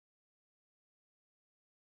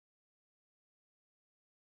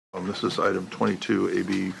This is item 22,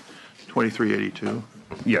 AB 2382.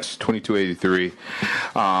 Yes, 2283.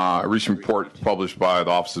 A recent report published by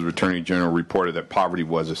the Office of Attorney General reported that poverty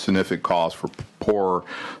was a significant cause for poor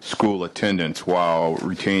school attendance while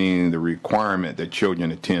retaining the requirement that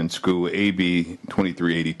children attend school. AB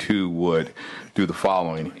 2382 would do the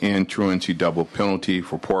following: end truancy double penalty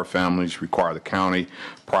for poor families, require the county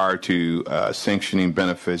prior to sanctioning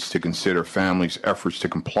benefits to consider families' efforts to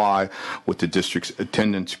comply with the district's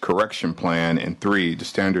attendance correction plan, and 3, to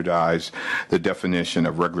standardize the definition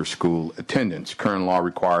of regular school attendance. Current law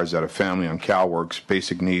requires that a family on CalWORK's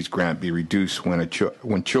basic needs grant be reduced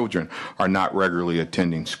when children are not regularly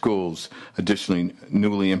attending schools. Additionally,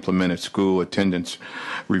 newly implemented school attendance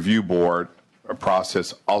review board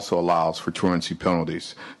process also allows for truancy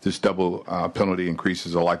penalties. This double penalty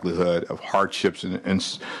increases the likelihood of hardships and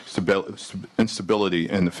instability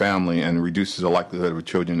in the family and reduces the likelihood of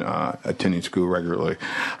children attending school regularly.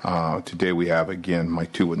 Today we have, again, my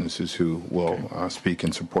two witnesses who will speak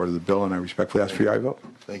in support of the bill, and I respectfully ask for your aye vote.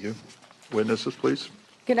 Thank you. Witnesses, please.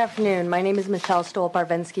 Good afternoon. My name is Michelle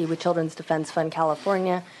Stoll-Parvensky with Children's Defense Fund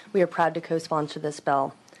California. We are proud to co-sponsor this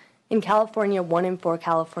bill. In California, 1 in 4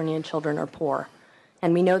 Californian children are poor,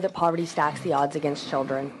 and we know that poverty stacks the odds against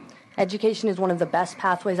children. Education is one of the best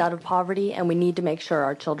pathways out of poverty, and we need to make sure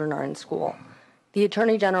our children are in school. The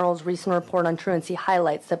Attorney General's recent report on truancy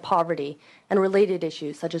highlights that poverty and related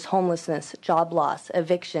issues such as homelessness, job loss,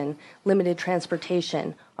 eviction, limited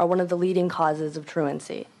transportation are one of the leading causes of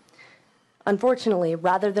truancy. Unfortunately,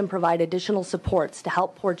 rather than provide additional supports to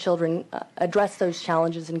help poor children address those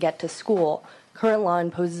challenges and get to school, current law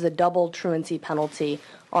imposes a double truancy penalty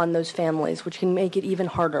on those families, which can make it even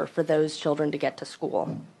harder for those children to get to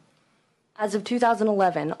school. As of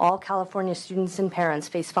 2011, all California students and parents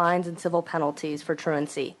face fines and civil penalties for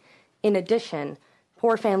truancy. In addition,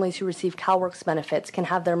 poor families who receive CalWORKs benefits can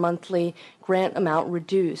have their monthly grant amount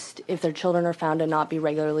reduced if their children are found to not be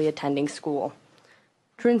regularly attending school.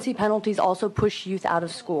 Truancy penalties also push youth out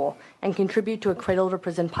of school and contribute to a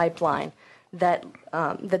cradle-to-prison pipeline that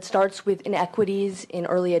starts with inequities in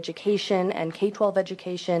early education and K-12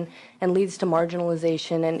 education and leads to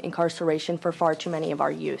marginalization and incarceration for far too many of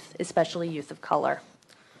our youth, especially youth of color.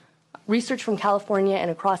 Research from California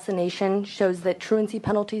and across the nation shows that truancy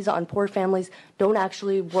penalties on poor families don't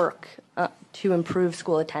actually work to improve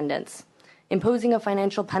school attendance. Imposing a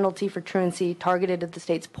financial penalty for truancy targeted at the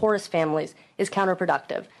state's poorest families is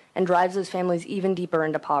counterproductive and drives those families even deeper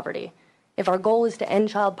into poverty. If our goal is to end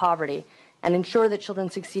child poverty and ensure that children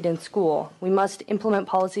succeed in school, we must implement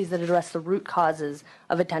policies that address the root causes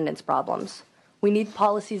of attendance problems. We need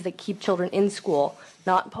policies that keep children in school,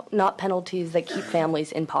 not penalties that keep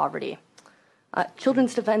families in poverty.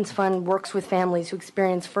 Children's Defense Fund works with families who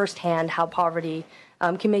experience firsthand how poverty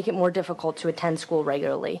can make it more difficult to attend school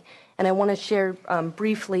regularly. And I want to share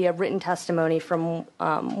briefly a written testimony from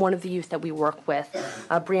one of the youth that we work with,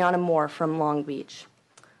 Brianna Moore from Long Beach.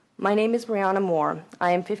 My name is Brianna Moore.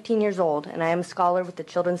 I am 15 years old, and I am a scholar with the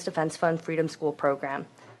Children's Defense Fund Freedom School program.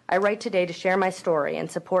 I write today to share my story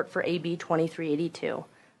and support for AB 2382.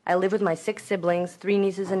 I live with my 6 siblings, 3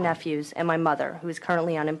 nieces and nephews, and my mother, who is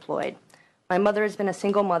currently unemployed. My mother has been a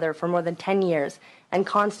single mother for more than 10 years and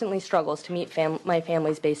constantly struggles to meet my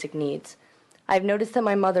family's basic needs. I've noticed that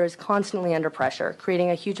my mother is constantly under pressure,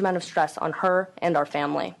 creating a huge amount of stress on her and our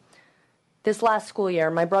family. This last school year,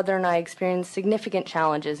 my brother and I experienced significant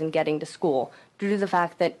challenges in getting to school due to the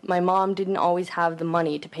fact that my mom didn't always have the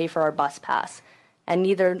money to pay for our bus pass, and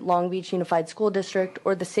neither Long Beach Unified School District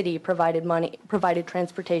or the city provided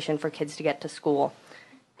transportation for kids to get to school.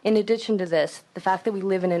 In addition to this, the fact that we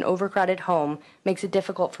live in an overcrowded home makes it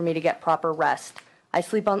difficult for me to get proper rest. I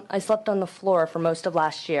slept on the floor for most of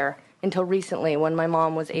last year, until recently when my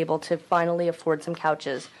mom was able to finally afford some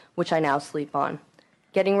couches, which I now sleep on.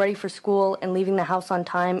 Getting ready for school and leaving the house on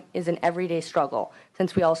time is an everyday struggle,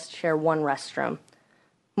 since we all share one restroom.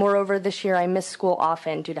 Moreover, this year I missed school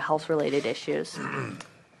often due to health-related issues.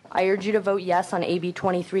 I urge you to vote yes on AB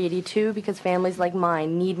 2382 because families like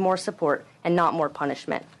mine need more support and not more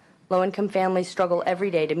punishment. Low-income families struggle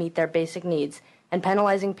every day to meet their basic needs, and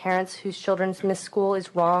penalizing parents whose children miss school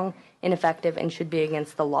is wrong, ineffective, and should be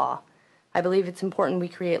against the law. I believe it's important we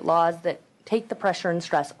create laws that take the pressure and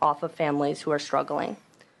stress off of families who are struggling.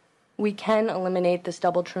 We can eliminate this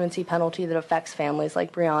double truancy penalty that affects families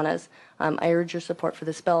like Brianna's. I urge your support for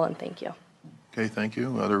this bill, and thank you. Okay, thank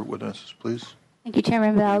you. Other witnesses, please. Thank you,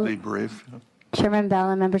 Chairman Bell. Be brave. Chairman Bell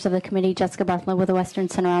and members of the committee, Jessica Bartholomew with the Western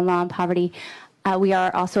Center on Law and Poverty. We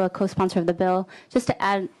are also a co-sponsor of the bill. Just to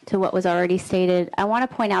add to what was already stated, I want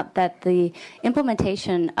to point out that the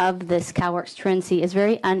implementation of this CalWORKs truancy is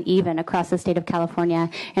very uneven across the state of California.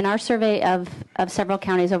 In our survey of several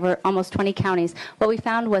counties, over almost 20 counties, what we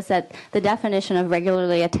found was that the definition of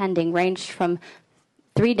regularly attending ranged from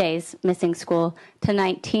 3 days missing school to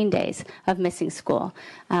 19 days of missing school.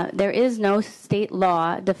 There is no state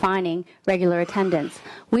law defining regular attendance.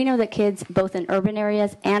 We know that kids both in urban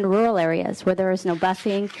areas and rural areas where there is no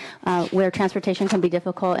busing, where transportation can be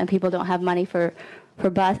difficult and people don't have money for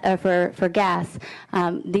gas,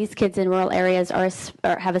 these kids in rural areas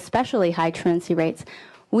have especially high truancy rates.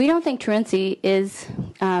 We don't think truancy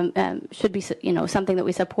should be something that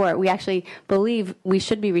we support. We actually believe we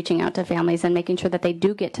should be reaching out to families and making sure that they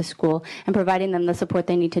do get to school and providing them the support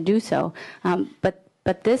they need to do so.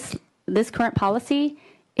 But this current policy,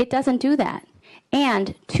 it doesn't do that.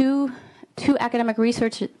 And two academic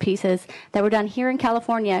research pieces that were done here in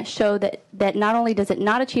California show that not only does it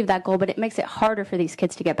not achieve that goal, but it makes it harder for these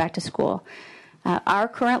kids to get back to school. Our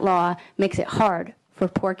current law makes it hard for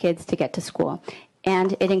poor kids to get to school,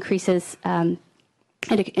 and it increases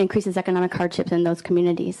economic hardships in those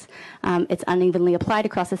communities. It's unevenly applied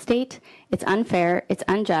across the state. It's unfair. It's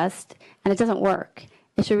unjust, and it doesn't work.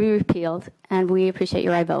 It should be repealed, and we appreciate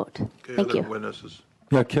your vote. Okay, Thank other you. witnesses.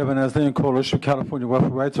 Yeah, Kevin Aslan, Coalition of California Welfare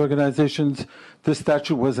Rights Organizations. This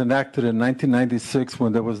statute was enacted in 1996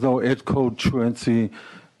 when there was no Ed Code truancy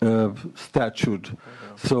statute.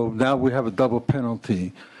 So now we have a double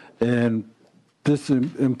penalty. And this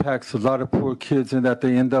impacts a lot of poor kids in that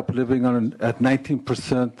they end up living at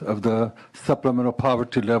 19% of the supplemental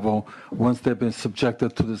poverty level once they've been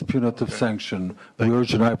subjected to this punitive sanction. We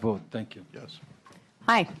urge an aye vote. Thank you. Yes.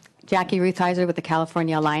 Hi, Jackie Ruthheiser with the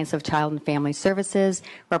California Alliance of Child and Family Services,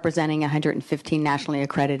 representing 115 nationally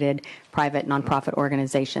accredited private nonprofit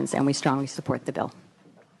organizations, and we strongly support the bill.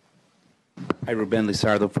 Hi, Ruben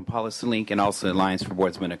Lizardo from Policy Link and also Alliance for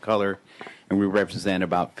Boardsmen of Color, and we represent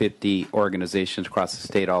about 50 organizations across the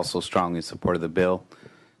state also strongly in support of the bill.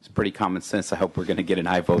 It's pretty common sense. I hope we're going to get an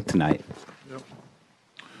aye vote tonight. Yep.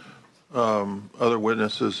 Other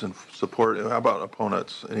witnesses in support? How about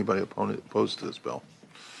opponents? Anybody opposed to this bill?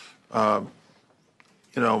 I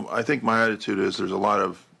think my attitude is there's a lot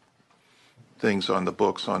of things on the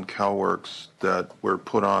books on CalWORKs that were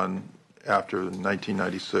put on after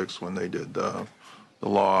 1996 when they did the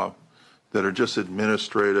law that are just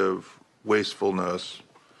administrative wastefulness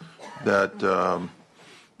that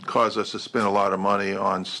cause us to spend a lot of money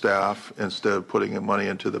on staff instead of putting money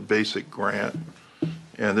into the basic grant.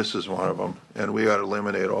 And this is one of them. And we got to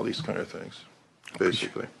eliminate all these kind of things,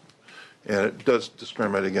 basically. And it does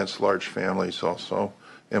discriminate against large families also.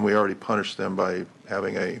 And we already punish them by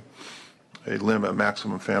having a limit,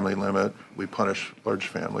 maximum family limit. We punish large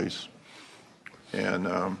families. And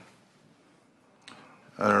I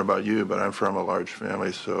don't know about you, but I'm from a large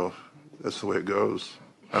family, so that's the way it goes.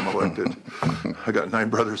 I'm elected. I got 9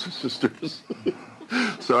 brothers and sisters.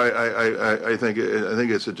 So I think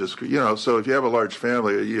it's a just, so if you have a large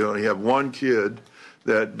family, you have one kid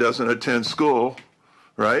that doesn't attend school,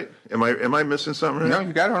 right? Am I missing something? No,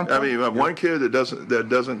 you got it on point. I mean, you have one kid that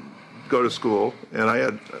doesn't go to school,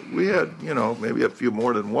 and we had maybe a few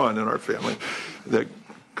more than one in our family that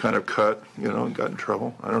kind of cut, and got in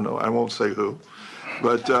trouble. I don't know. I won't say who,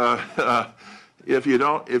 but if you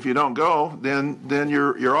don't go, then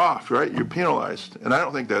you're off, right? You're penalized, and I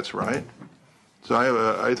don't think that's right. So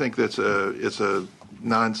I think it's a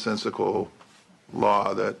nonsensical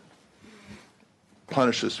law that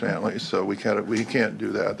punishes families. So we can't do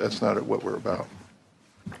that. That's not what we're about.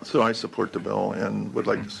 So I support the bill and would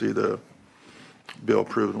like to see the bill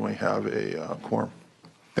approved when we have a quorum.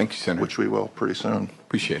 Thank you, Senator. Which we will pretty soon.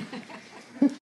 Appreciate it.